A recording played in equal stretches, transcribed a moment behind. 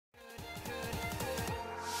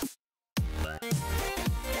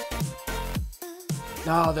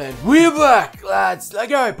Now then, we're back, lads.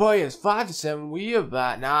 Like our boys, 5 to 7, we're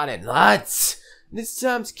back. Now then, lads. It's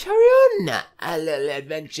time to carry on a little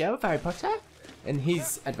adventure with Harry Potter and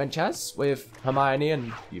his adventures with Hermione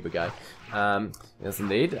and Uber guy. Yes,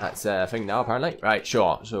 indeed. That's a thing now, apparently. Right,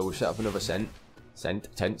 sure. So we've set up another tent. And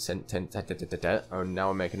now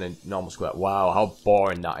we're making a normal square. Wow, how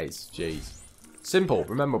boring that is. Jeez. Simple,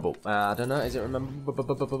 rememberable. I don't know. Is it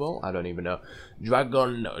rememberable? I don't even know.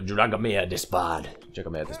 Dragomir Disbard.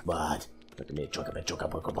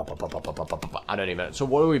 I don't even know. So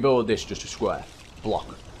what do we build this? Just a square? Block.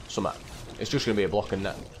 Something. It's just going to be a block and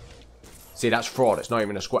that. See, that's fraud. It's not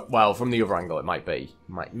even a square. Well, from the other angle, it might be.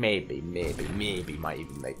 Maybe, might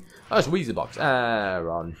even be. Oh, it's a Weezer box.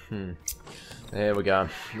 Ron. There we go.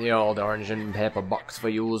 The old orange and paper box for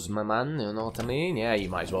yous, my man. You know what I mean? Yeah, you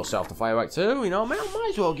might as well set off the firework too. You know, man, I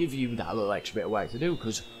might as well give you that little extra bit of work to do,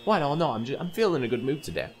 because why not? I'm feeling a good mood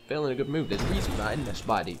today. Feeling a good mood. There's a reason for that in this,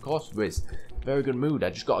 Spidey. Of course there is. Very good mood. I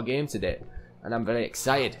just got a game today, and I'm very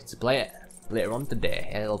excited to play it later on today.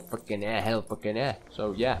 Hell fucking yeah.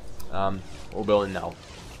 So yeah, we're building now.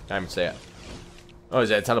 Time to say it. Oh,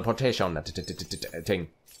 is it a teleportation thing?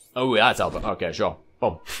 Oh, yeah, that's teleport. Okay, sure.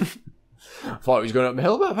 Boom. Thought he was going up the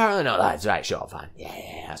hill, but apparently not. That's right, sure, fine.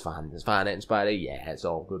 Yeah, that's fine. That's fine, Spidey. Yeah, it's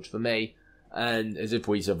all good for me. And as if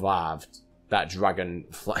we survived that dragon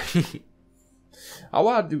fly.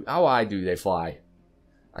 How do they fly?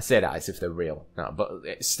 I say that as if they're real. No, but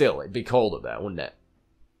it'd be cold up there, wouldn't it?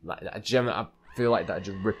 Like that, I feel like that'd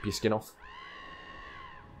just rip your skin off.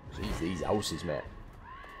 Jeez, these houses, mate.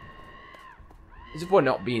 As if we're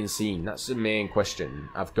not being seen. That's the main question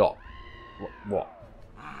I've got. What?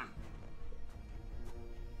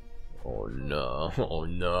 Oh no, oh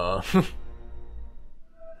no.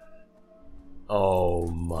 Oh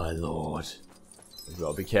my lord. I've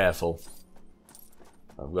got to be careful.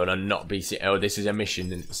 I've got to not be seen. Oh, this is a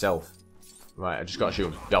mission in itself. Right, I just got to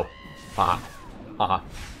shoot him. Go. Haha. Haha.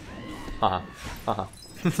 Haha. Haha.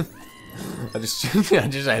 I just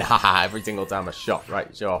said haha every single time I shot.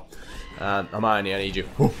 Right, sure. Hermione, I need you.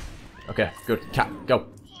 Ooh. Okay, good. Cat, go.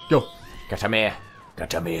 Go. Get him here.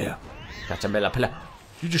 Get him here. Get him here.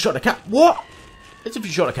 You just shot the cat. What? As if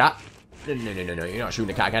you shot a cat. No, you're not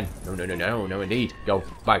shooting a cat again. No, indeed. Go.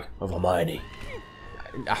 Bag of Hermione.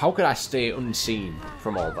 How could I stay unseen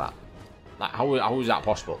from all that? Like, how is that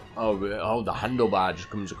possible? Oh, the handlebar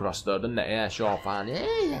just comes across there, doesn't it? Yeah, sure, fine.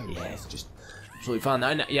 Yeah, it's just absolutely fine.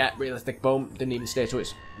 Isn't it? Yeah, realistic. Boom. Didn't even stay to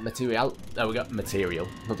its material. There we go. Material.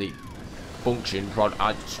 Bloody function. Prod.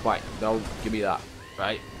 Right. Don't give me that.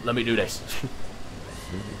 Right. Let me do this.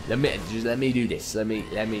 Let me do this. Let me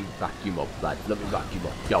vacuum up, lad. Let me vacuum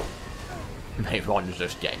up. Go. Everyone's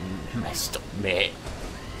just getting messed up, mate.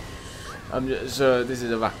 So this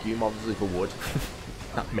is a vacuum, obviously for wood.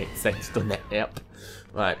 That makes sense, doesn't it? Yep.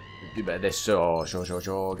 Right. Do a bit of this. Sure.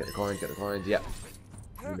 Get the coins. Yep.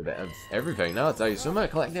 Do a bit of everything. Now I'll tell you something.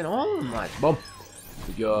 Collecting all of them. Right. Boom.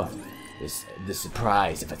 We go. The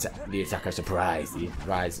surprise. If it's the attacker surprise. The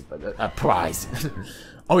prize. Prize.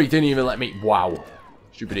 Oh, he didn't even let me. Wow.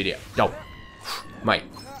 Stupid idiot. Go. Mate.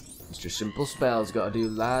 It's just simple spells gotta do,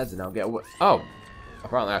 lads, and I'll get away. Oh.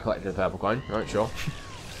 Apparently I collected a purple coin. Right, sure.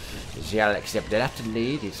 Shall accept that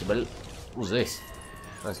indeed. It's a what's this?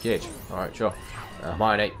 Nice cage. Alright, sure.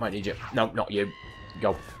 Might need you. No, not you.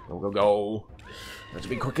 Go. Go. Let's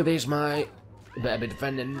be quick at this, mate. Better be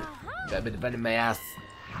defending. My ass.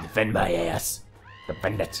 Defend my ass.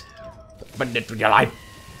 Defend it. Defend it with your life.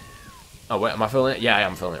 Oh, wait, am I filling it? Yeah, I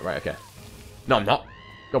am filling it. Right, okay. No, I'm not.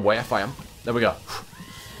 Go away if I am. There we go.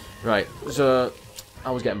 Right, so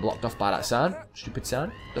I was getting blocked off by that sound. Stupid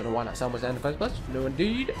sound. Don't know why that sound was there in the first place. No,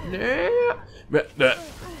 indeed. No,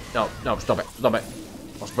 stop it.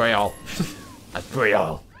 I'll spray all. Spray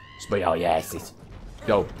all, yes.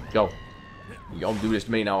 Go. You don't do this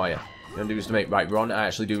to me now, are you? You don't do this to me. Right, Ron, I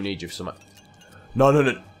actually do need you for something. No.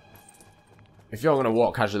 If you're going to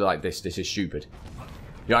walk casually like this, this is stupid.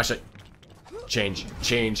 You actually...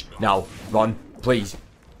 Change. Now. Ron, please.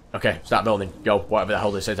 Okay, start building. Go. Whatever the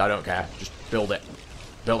hell this is, I don't care. Just build it.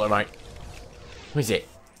 Build it, right. What is it?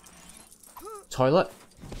 Toilet?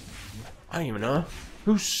 I don't even know.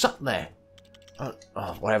 Who's sat there? Oh,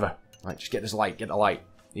 whatever. Right, just get this light. Get the light.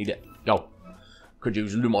 Need it. Go. Could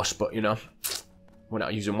use Lumos, but, you know. We're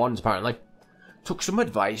not using wands, apparently. Took some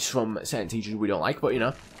advice from certain teachers we don't like, but, you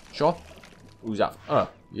know. Sure. Who's that? Oh,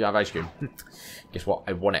 you have ice cream. Guess what?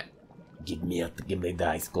 I want it. Give me the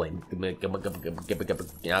ice cream. Give me ice cream.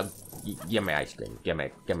 Give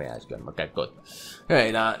me ice cream. Okay, good.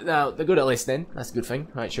 Hey, now they're good at listening. That's a good thing.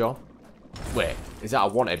 Right, sure. Wait, is that a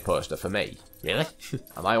wanted poster for me? Really?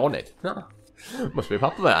 Am I wanted? No. Must be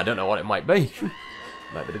popular. I don't know what it might be.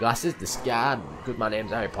 Might be the glasses, the scar. Good, my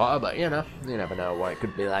name's Harry Potter, but you know, you never know what it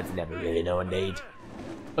could be, lads. You never really know indeed.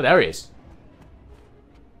 Oh, there he is.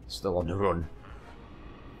 Still on the run.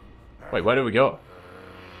 Wait, where do we go?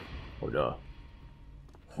 Oh no.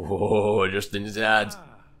 Oh, just inside.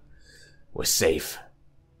 We're safe.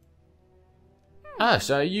 Ah,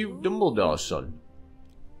 so are you Dumbledore's son?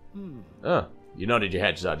 Oh, you nodded your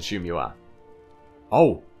head, so I'd assume you are.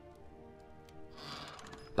 Oh.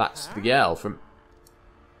 That's the girl from...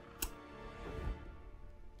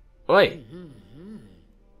 Wait.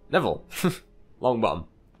 Neville. Longbottom.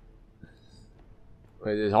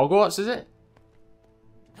 Wait, is Hogwarts, is it?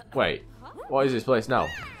 Wait. What is this place now?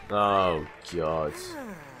 Oh, God.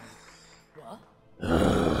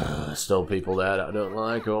 Still people there that I don't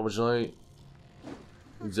like, obviously.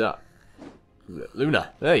 Who's that?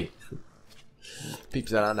 Luna. Hey.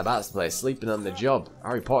 Peeps around about the place, sleeping on the job.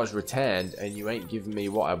 Harry Potter's returned, and you ain't giving me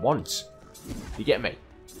what I want. You get me?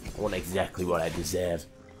 I want exactly what I deserve.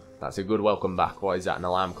 That's a good welcome back. What is that, an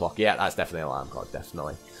alarm clock? Yeah, that's definitely an alarm clock,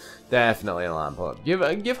 definitely. Definitely an alarm clock. Give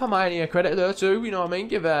Hermione a credit there too, you know what I mean?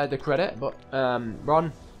 Give her the credit, but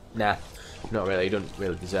Ron, nah, not really. He doesn't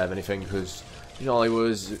really deserve anything, because you know all he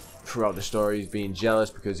was throughout the story is being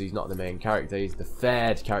jealous because he's not the main character, he's the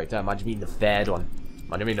third character. Imagine being the third one.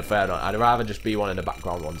 Imagine being the third one. I'd rather just be one of the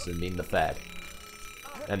background ones than being the third.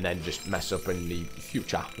 And then just mess up in the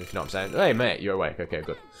future, if you know what I'm saying. Hey mate, you're awake, okay,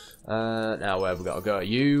 good. Now where have we got to go?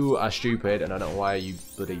 You are stupid, and I don't know why you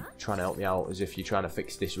bloody trying to help me out, as if you're trying to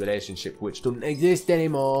fix this relationship which doesn't exist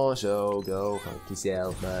anymore. So go fuck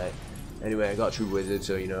yourself, mate. Anyway, I got a true wizard,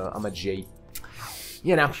 so you know I'm a G.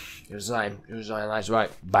 You know, you're nice, right?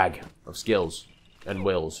 Bag of skills and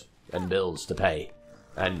wills and bills to pay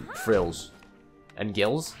and frills and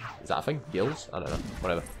gills. Is that a thing? Gills? I don't know.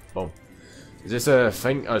 Whatever. Boom. Is this a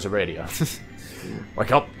thing? Oh, it's a radio.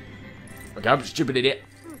 Wake up! Wake up, stupid idiot!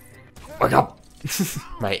 Wake up!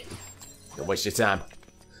 Mate, don't waste your time.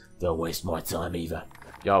 Don't waste my time either.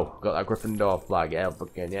 Yo, got that Gryffindor flag, yeah,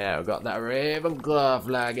 fucking yeah. We got that Ravenclaw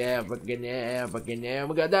flag, yeah, fucking yeah, fucking yeah.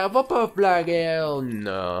 We got that Hufflepuff flag, yeah.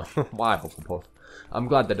 No. Why Hufflepuff? I'm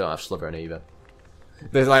glad they don't have Slytherin either.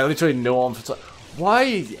 There's like literally no one for... Why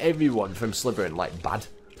is everyone from Slytherin like bad?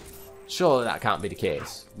 Surely that can't be the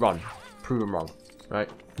case. Ron, prove them wrong, right?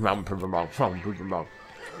 Ron, prove them wrong. Ron, prove them wrong.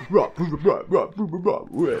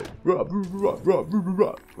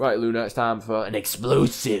 Right, Luna, it's time for an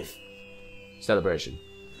explosive celebration.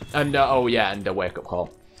 And, oh yeah, and a wake-up call.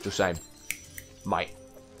 Just saying. Mate,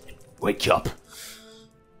 wake up.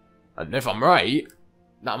 And if I'm right,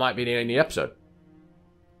 that might be the end of the episode.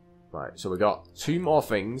 Right, so we got 2 more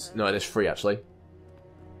things. No, there's 3, actually.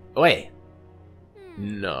 Wait.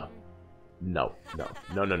 No. No, no,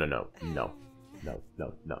 no, no, no, no, no, no,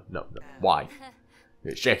 no, no, no, no. Why?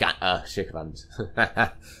 Shake hands.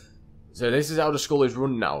 So this is how the school is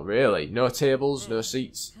run now, really. No tables, no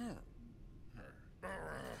seats.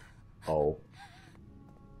 Oh.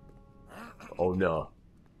 Oh no.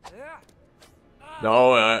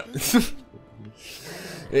 No,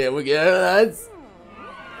 here we go, lads.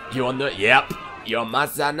 You on the... Yep. You're on my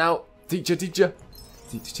side now. Teacher.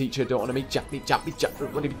 Teacher, don't want to meet Jack. Don't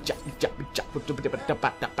want to meet Jack.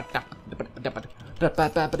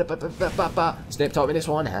 Snape taught me this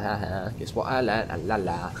one. Guess what I learned? La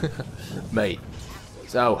la. Mate.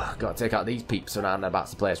 So, gotta take out these peeps around about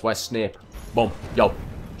the place. Where's Snape? Boom. Yo.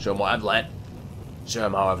 Show them what I've learned. Show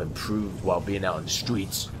them how I've improved while being out in the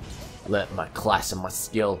streets. Learned my class and my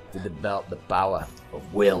skill to develop the power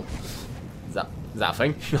of will. Is that a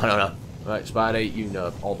thing? I don't know. Right, Spidey, you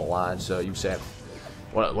know all the lines, so you say it.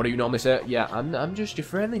 What do you normally say? Yeah, I'm just your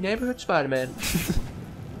friendly neighborhood Spider-Man.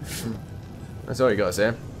 That's all you gotta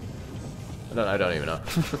say. I don't even know.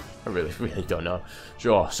 I really don't know.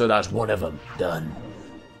 Sure, so that's one of them done.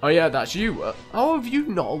 Oh yeah, that's you. How have you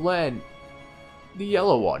not learned the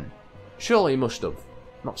yellow one? Surely you must have.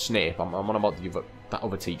 Not Snape. I'm on about that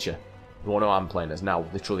other teacher. The one who I'm playing as now,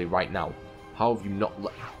 literally right now. How have you not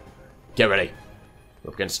Get ready. We're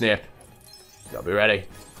up against Snape. You gotta be ready. You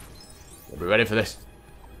gotta be ready for this.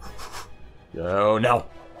 Yo, no.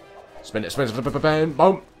 Spin it,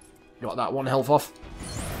 boom. Got that 1 health off.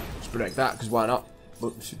 Just protect that, because why not?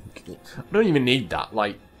 But I don't even need that.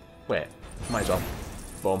 Like, wait. Might as well.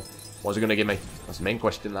 Boom. What's he gonna give me? That's the main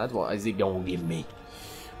question, lads. What is he gonna give me?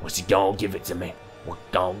 What's he gonna give it to me? What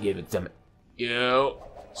gonna give it to me? Yo.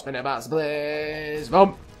 Spin it about, please.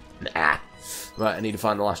 Boom. Nah. Right, I need to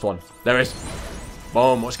find the last one. There it is.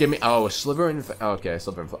 Boom. What's giving me? Oh, a Slytherin. Okay,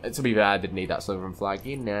 Slytherin flag. To be fair, I did need that Slytherin flag.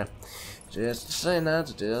 You know. Just to say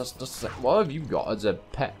that. Just to say. What have you got as a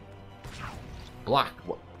pet? Black.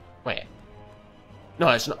 What? Wait. No,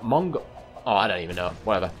 it's not. Mongo. Oh, I don't even know.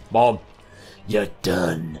 Whatever. Boom. You're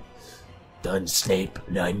done. Done, Snape.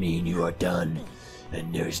 And I mean you are done.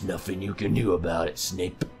 And there's nothing you can do about it,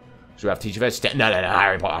 Snape. So we have teacher first. No,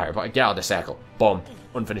 Harry Potter, get out of the circle. Boom.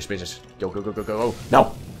 Unfinished business. Go, go, go, go, go, go.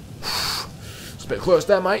 No. It's a bit close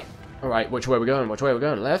there, mate. Alright, which way are we going? Which way are we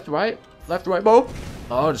going? Left, right? Left, right, both?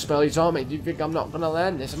 Oh, the spell you taught me. Do you think I'm not gonna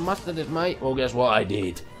learn this? I mastered this, mate. Well, guess what I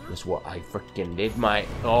did? Guess what I freaking did, mate.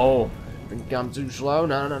 Oh, think I'm too slow?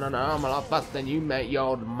 No, I'm a lot faster than you, mate, you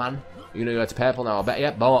old man. You know it's purple now, I bet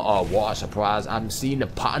you. Oh, what a surprise. I'm seeing the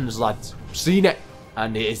patterns, lads. Seen it.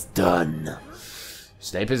 And it is done.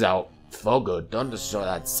 Snape is out. For good. Done to so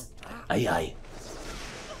lads. Aye, aye.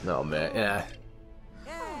 No, mate, yeah.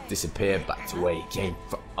 Disappeared back to where he came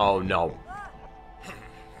from. Oh, no.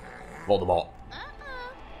 Voldemort.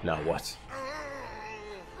 No, what?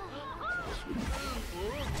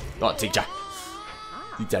 Oh, teacher.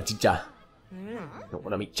 Teacher. Don't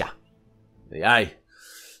want to meet ya. Aye.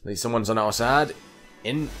 At least someone's on our side.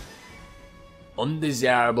 In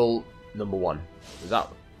Undesirable #1. Is that?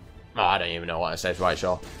 Oh, I don't even know what it says. Right,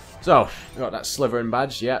 sure. So, got that Slytherin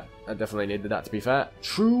badge. Yeah, I definitely needed that, to be fair.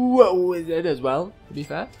 True wizard as well, to be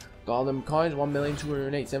fair. Got all them coins,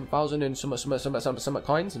 1,287,000 and some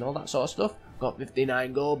coins and all that sort of stuff. Got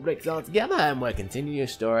 59 gold bricks all together, and we'll continue your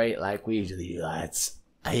story like we usually do, lads.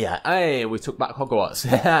 Hey, we took back Hogwarts.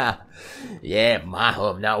 Yeah, my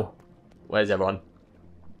home now. Where's everyone?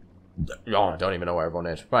 Oh, I don't even know where everyone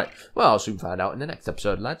is. Right, well, I'll soon find out in the next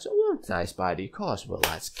episode, lads. Won't I, Spidey? Of course will,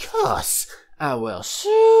 lads. Course I will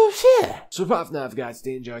soon. Yeah. So apart from that, if you guys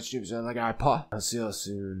did enjoy the episode like Harry Potter, I'll see you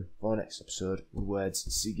soon for the next episode with words.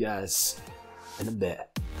 See you guys in a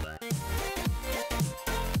bit.